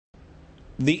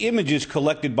The images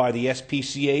collected by the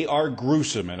SPCA are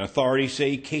gruesome, and authorities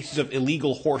say cases of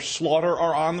illegal horse slaughter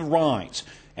are on the rise.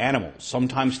 Animals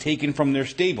sometimes taken from their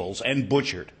stables and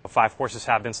butchered. 5 horses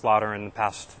have been slaughtered in the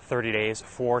past 30 days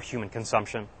for human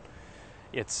consumption.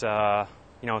 It's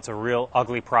it's a real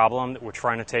ugly problem that we're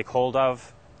trying to take hold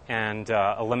of and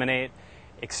eliminate.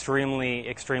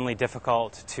 Extremely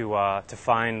difficult to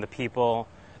find the people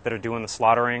that are doing the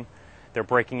slaughtering. They're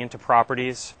breaking into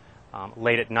properties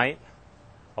late at night,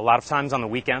 a lot of times on the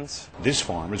weekends. This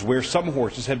farm is where some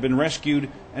horses have been rescued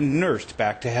and nursed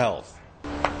back to health.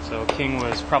 So King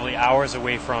was probably hours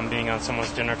away from being on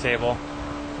someone's dinner table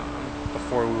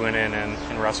before we went in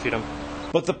and rescued him.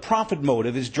 But the profit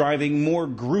motive is driving more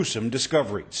gruesome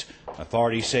discoveries.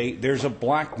 Authorities say there's a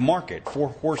black market for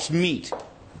horse meat.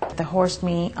 The horse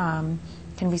meat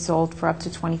can be sold for up to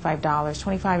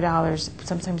 $25,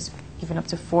 sometimes even up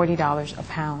to $40 a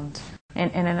pound. And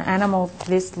an animal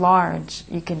this large,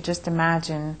 you can just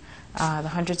imagine the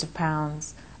hundreds of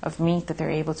pounds of meat that they're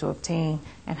able to obtain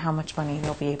and how much money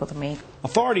they'll be able to make.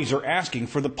 Authorities are asking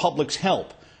for the public's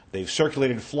help. They've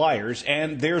circulated flyers,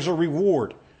 and there's a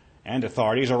reward. And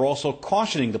authorities are also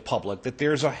cautioning the public that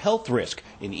there's a health risk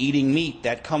in eating meat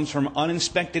that comes from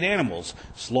uninspected animals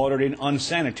slaughtered in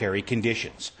unsanitary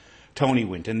conditions. Tony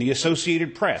Winton, The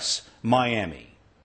Associated Press, Miami.